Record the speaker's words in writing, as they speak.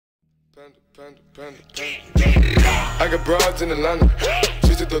I got broads in Atlanta,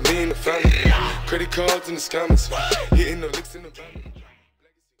 she's the lean the family, credit cards in the scammers, hitting the licks in the van.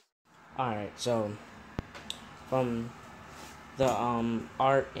 Alright, so from the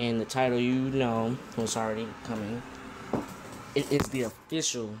art and the title, you know what's already coming. It is the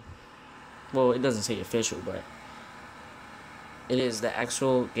official, well, it doesn't say official, but it is the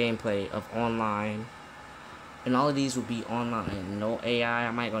actual gameplay of online. And all of these will be online, no AI.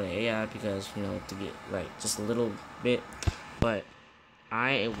 I might go to AI because, you know, to get like just a little bit, but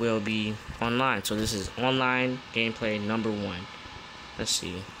I will be online. So this is online gameplay number 1. Let's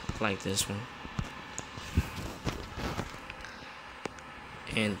see, I like this one.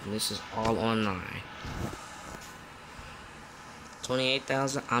 And this is all online.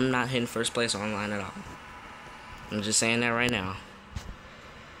 28,000. I'm not hitting first place online at all. I'm just saying that right now.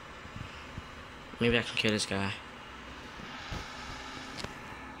 Maybe I can kill this guy.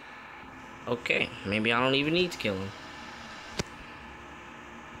 Okay, maybe I don't even need to kill him.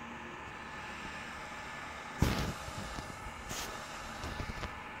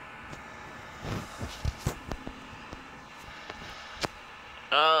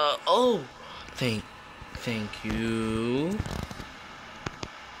 Oh, thank you.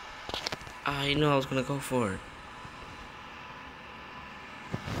 I knew I was gonna go for it.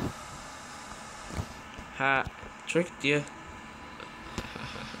 Ha, tricked you.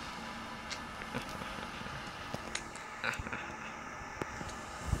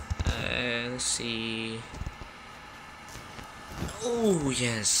 Let's see. Oh,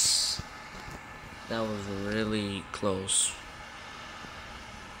 yes. That was really close.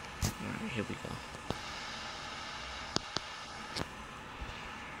 Alright, here we go.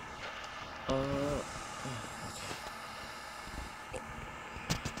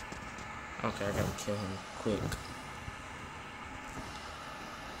 Okay, I gotta kill him quick.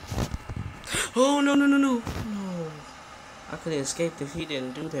 Oh, no. No. I could have escaped if he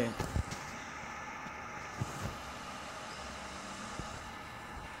didn't do that.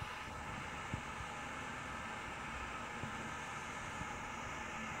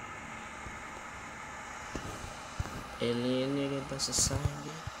 Alienated by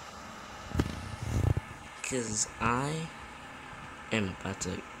society. Cause I am about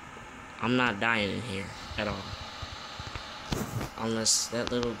to... I'm not dying in here at all. Unless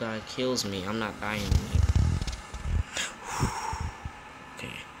that little guy kills me, I'm not dying in here.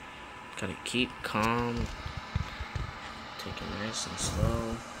 Okay. Gotta keep calm. Take it nice and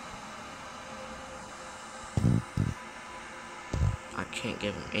slow. I can't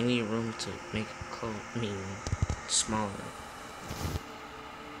give him any room to make me smaller.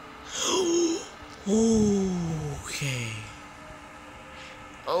 Okay.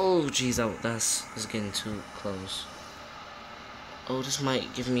 Oh, jeez, that's getting too close. Oh, this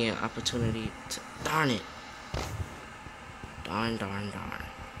might give me an opportunity to... Darn it. Darn.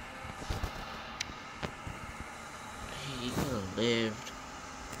 He could have lived.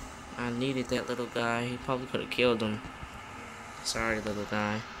 I needed that little guy. He probably could have killed him. Sorry, little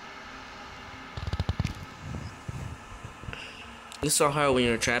guy. It's so hard when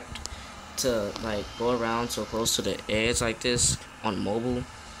you're trapped to, like, go around so close to the edge like this on mobile.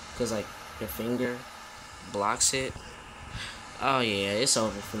 Because, like, your finger blocks it. Oh, yeah, it's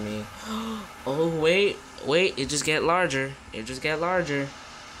over for me. Oh, wait, it just got larger.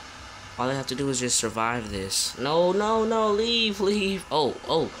 All I have to do is just survive this. No, leave. Oh,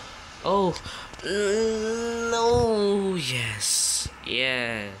 no, yes,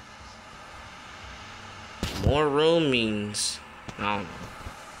 yeah. More room means, I don't know.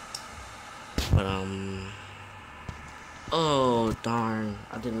 But, oh, darn,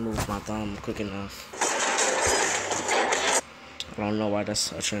 I didn't move my thumb quick enough. I don't know why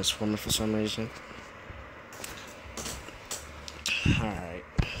that's a transformer for some reason. Alright.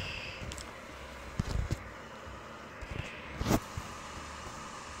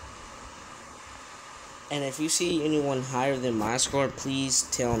 And if you see anyone higher than my score, please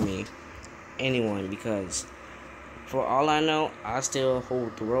tell me. Anyone, because for all I know, I still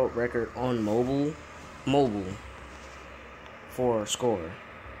hold the world record on mobile for score.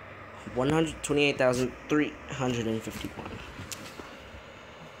 128,351.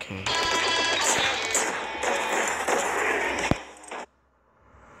 Okay.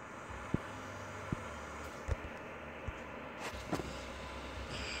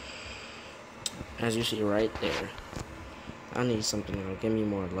 As you see right there, I need something that'll give me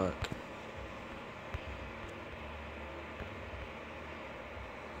more luck.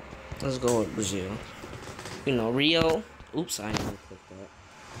 Let's go with Brazil. You know, Rio. Oops, I didn't click that.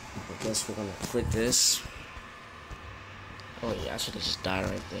 I guess we're gonna click this. Oh yeah, I should have just died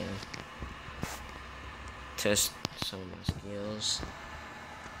right there. Test some of my skills.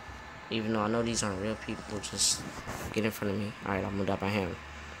 Even though I know these aren't real people, just get in front of me. Alright, I'm gonna die by him.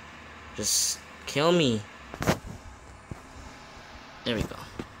 Just kill me. There we go.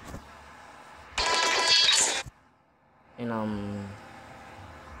 And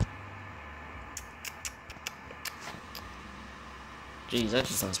jeez, I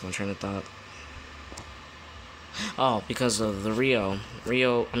just lost my train of thought. Oh, because of the Rio,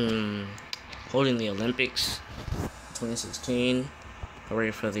 holding the Olympics, 2016. I'm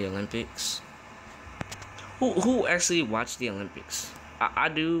ready for the Olympics. Who actually watched the Olympics? I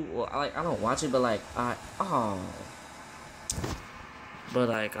do. Well, I don't watch it, but like but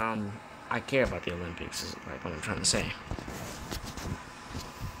like I care about the Olympics. Is like what I'm trying to say.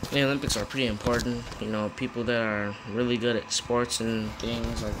 The Olympics are pretty important. You know, people that are really good at sports and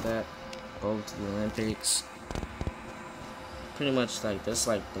things like that go to the Olympics. Pretty much like that's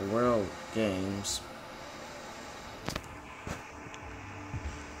like the World Games.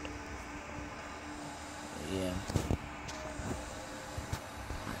 Yeah.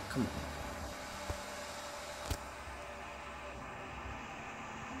 Right, come on.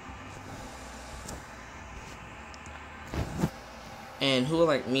 And who would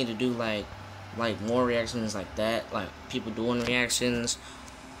like me to do like more reactions like that, like people doing reactions.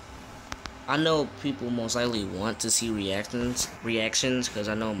 I know people most likely want to see reactions because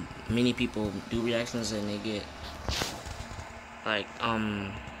I know many people do reactions and they get like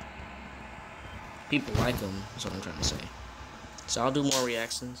people like them. That's what I'm trying to say. So I'll do more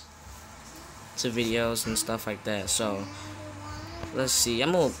reactions to videos and stuff like that. So let's see.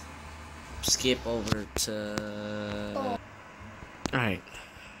 I'm gonna skip over to. Alright.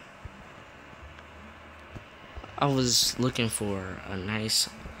 I was looking for a nice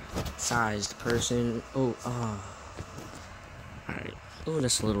sized person. Alright. Oh,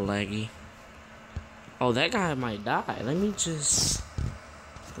 that's a little laggy. Oh, that guy might die. Let me just.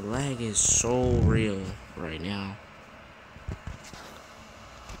 The lag is so real right now.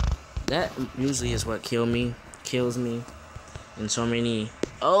 That usually is what kills me in so many.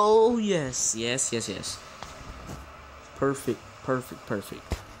 Oh, yes. Perfect.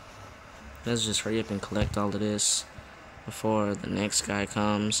 Let's just hurry up and collect all of this before the next guy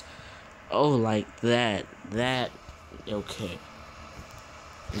comes. Oh, like that. Okay.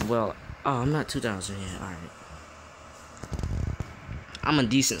 Well, I'm not 2,000 yet. Alright. I'm a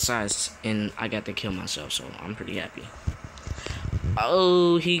decent size, and I got to kill myself, so I'm pretty happy.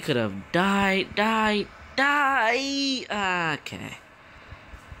 Oh, he could have died. Okay.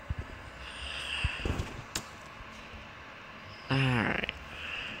 Alright.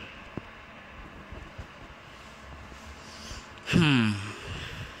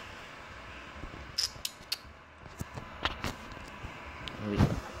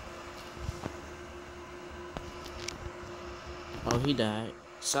 Oh, he died.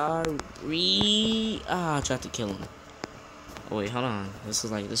 Sorry. I tried to kill him. Oh, wait, hold on. This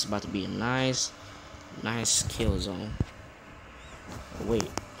is about to be a nice kill zone.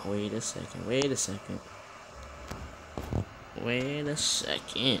 Wait a second.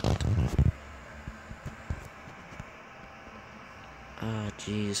 Oh,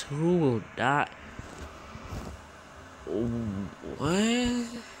 jeez. Who will die? What?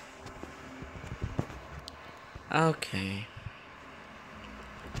 Okay.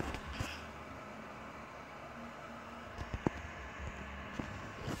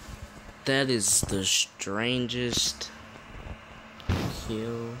 That is the strangest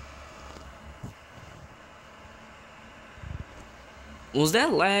kill. Was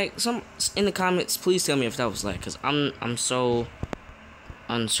that lag? Some in the comments, please tell me if that was lag, cause I'm so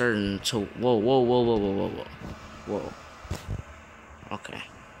uncertain. To whoa. Okay.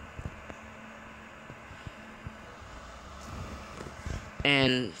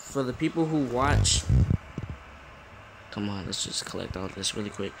 And for the people who watch, come on, let's just collect all this really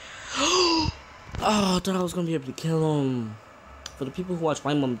quick. Oh, I thought I was gonna be able to kill him. For the people who watch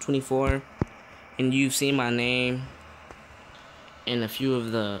White Mom 24, and you've seen my name in a few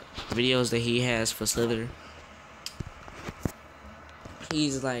of the videos that he has for Slither,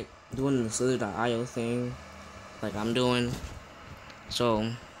 he's like doing the Slither.io thing, like I'm doing.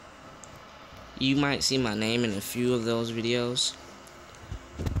 So you might see my name in a few of those videos.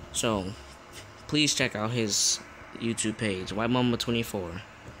 So please check out his YouTube page, White Mama 24.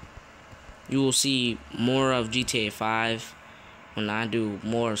 You will see more of GTA 5 when I do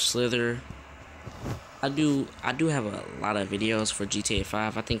more Slither. I do have a lot of videos for GTA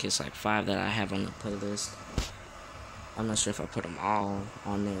 5. I think it's like 5 that I have on the playlist. I'm not sure if I put them all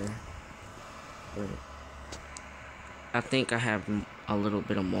on there. But I think I have a little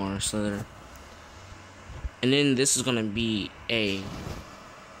bit of more Slither. And then this is gonna be a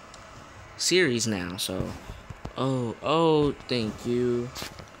series now, so thank you.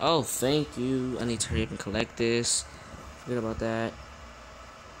 Oh, thank you. I need to hurry up and collect this. Forget about that.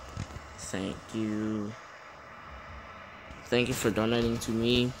 Thank you. Thank you for donating to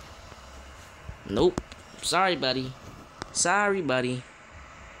me. Nope. Sorry, buddy. Sorry, buddy.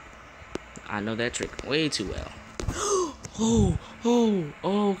 I know that trick way too well.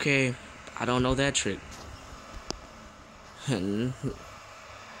 Okay. I don't know that trick.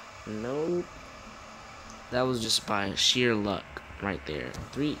 Nope. That was just by sheer luck right there.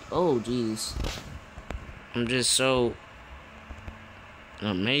 3. Oh, jeez. I'm just so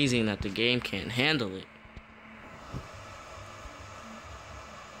amazing that the game can't handle it.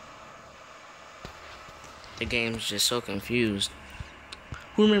 The game's just so confused.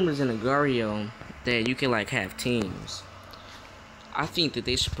 Who remembers in Agario that you can like have teams? I think that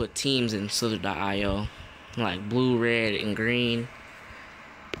they should put teams in Slither.io, like blue, red, and green,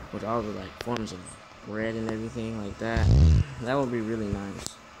 with all the like forms of red and everything like that. That would be really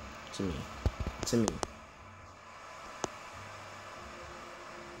nice to me.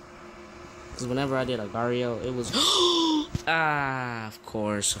 Because whenever I did Agario, it was of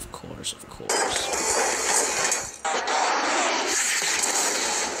course.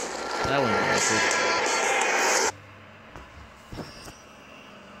 That one was it.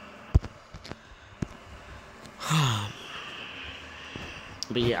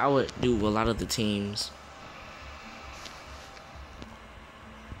 But yeah, I would do a lot of the teams.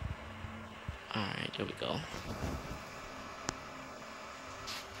 Alright, there we go.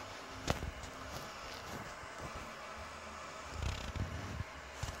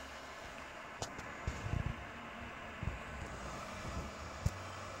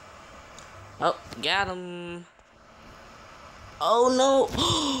 Oh, got him. Oh no.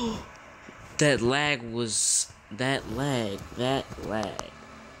 That lag was the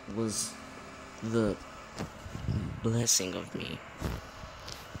blessing of me.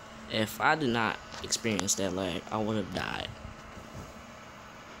 If I did not experience that lag, I would have died.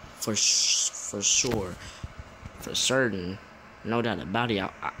 For sure. For certain. No doubt about it. I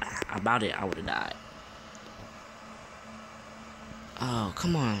would have died. Oh,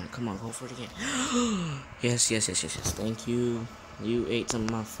 come on, go for it again. Yes. Thank you. You ate some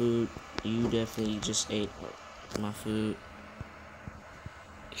of my food. You definitely just ate my food.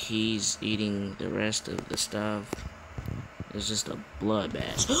 He's eating the rest of the stuff. It's just a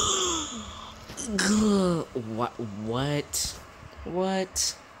bloodbath.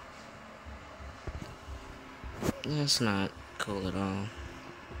 What? That's not cool at all.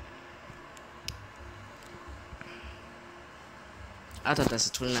 I thought that's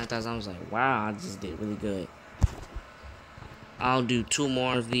a 29,000. I was like, wow, I just did really good. I'll do 2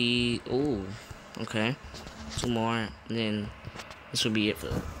 more of the. Ooh, okay. 2 more, and then this will be it for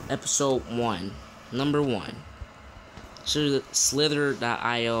episode 1, number 1.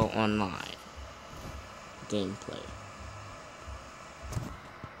 Slither.io online gameplay.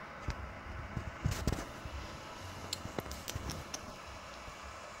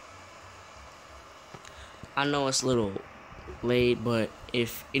 I know it's a little late, but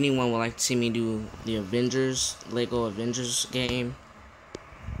if anyone would like to see me do the Lego Avengers game,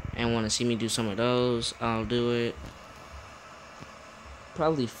 and want to see me do some of those, I'll do it.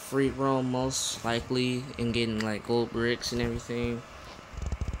 Probably free roam most likely, and getting like gold bricks and everything,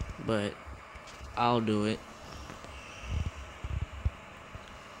 but I'll do it.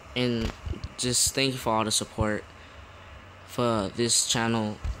 And just thank you for all the support for this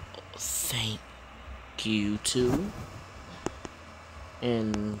channel. Thank you too.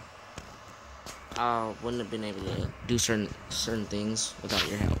 And I wouldn't have been able to do certain things without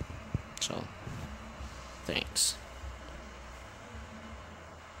your help. So, thanks.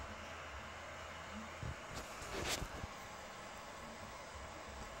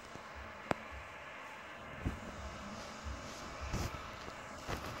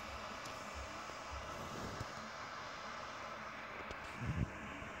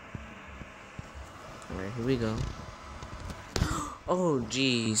 Alright, here we go. Oh,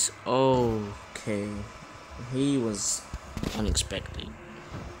 jeez. Okay. He was unexpected.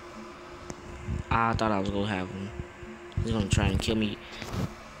 I thought I was gonna have him. He's gonna try and kill me.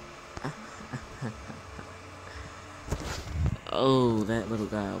 Oh, that little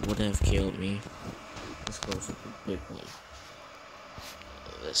guy would have killed me. Let's go for the big one.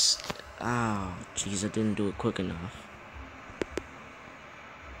 Oh, jeez, I didn't do it quick enough.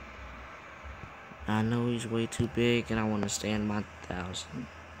 I know he's way too big, and I want to stay in my 1,000.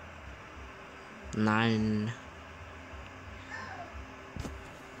 9.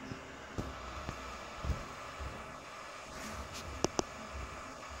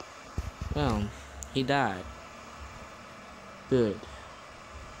 Well, he died. Good.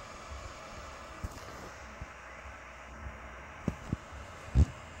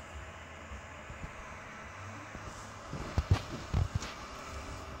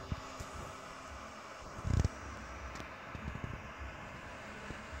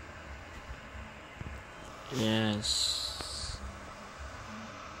 Yes.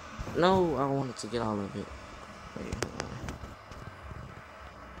 No, I wanted to get all of it. Wait, hold on.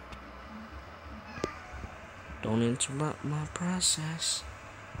 Don't interrupt my process.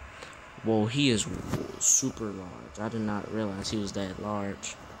 Whoa, he is super large. I did not realize he was that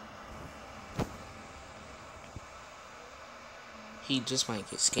large. He just might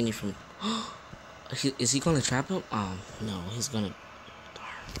get skinny from... Is he gonna trap him? No, he's gonna...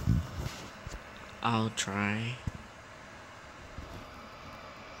 Darn. I'll try.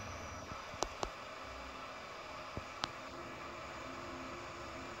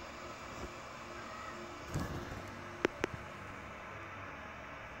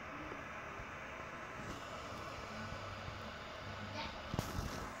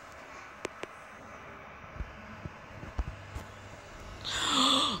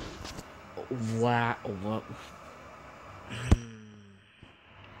 Wow, what?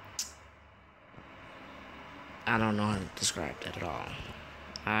 I don't know how to describe that at all.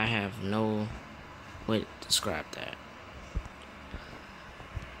 I have no way to describe that.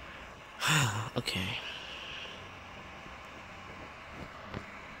 Okay.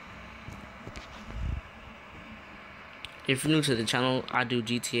 If you're new to the channel, I do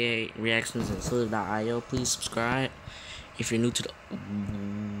GTA reactions and Slitherio. Please subscribe. If you're new to the...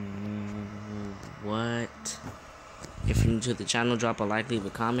 What? If you're new to the channel, drop a like, leave a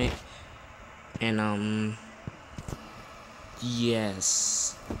comment. And,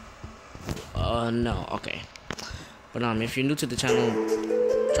 yes. No, okay. But, if you're new to the channel,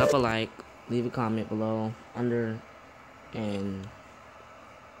 drop a like, leave a comment below, under, and...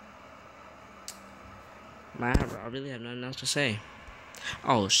 I really have nothing else to say.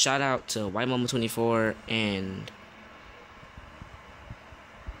 Oh, shout out to White Mama 24 and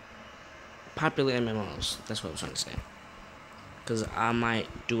Popular MMOs. That's what I was trying to say. Because I might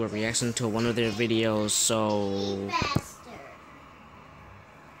do a reaction to one of their videos, so...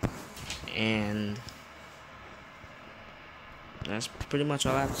 And... that's pretty much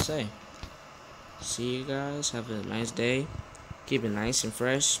all I have to say. See you guys. Have a nice day. Keep it nice and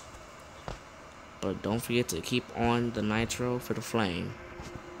fresh. But don't forget to keep on the nitro for the flame.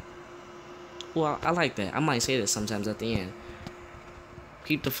 Well, I like that. I might say that sometimes at the end.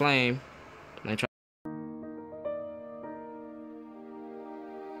 Keep the flame.